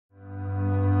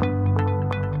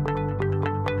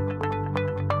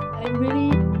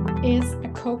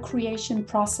co-creation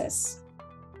process.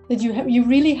 That you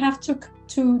really have to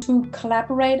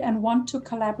collaborate and want to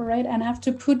collaborate and have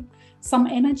to put some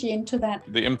energy into that.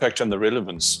 The impact and the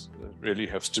relevance really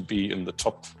has to be in the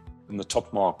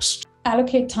top marks.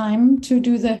 Allocate time to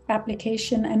do the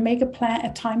application and make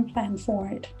a time plan for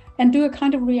it. And do a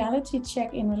kind of reality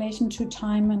check in relation to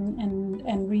time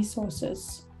and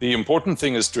resources. The important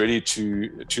thing is really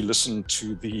to listen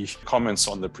to the comments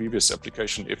on the previous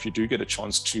application if you do get a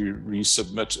chance to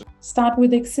resubmit. Start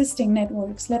with existing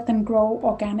networks, let them grow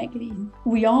organically.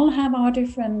 We all have our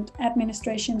different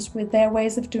administrations with their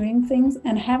ways of doing things,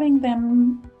 and having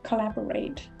them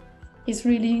collaborate is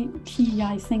really key,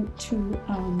 I think, to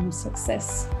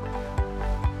success.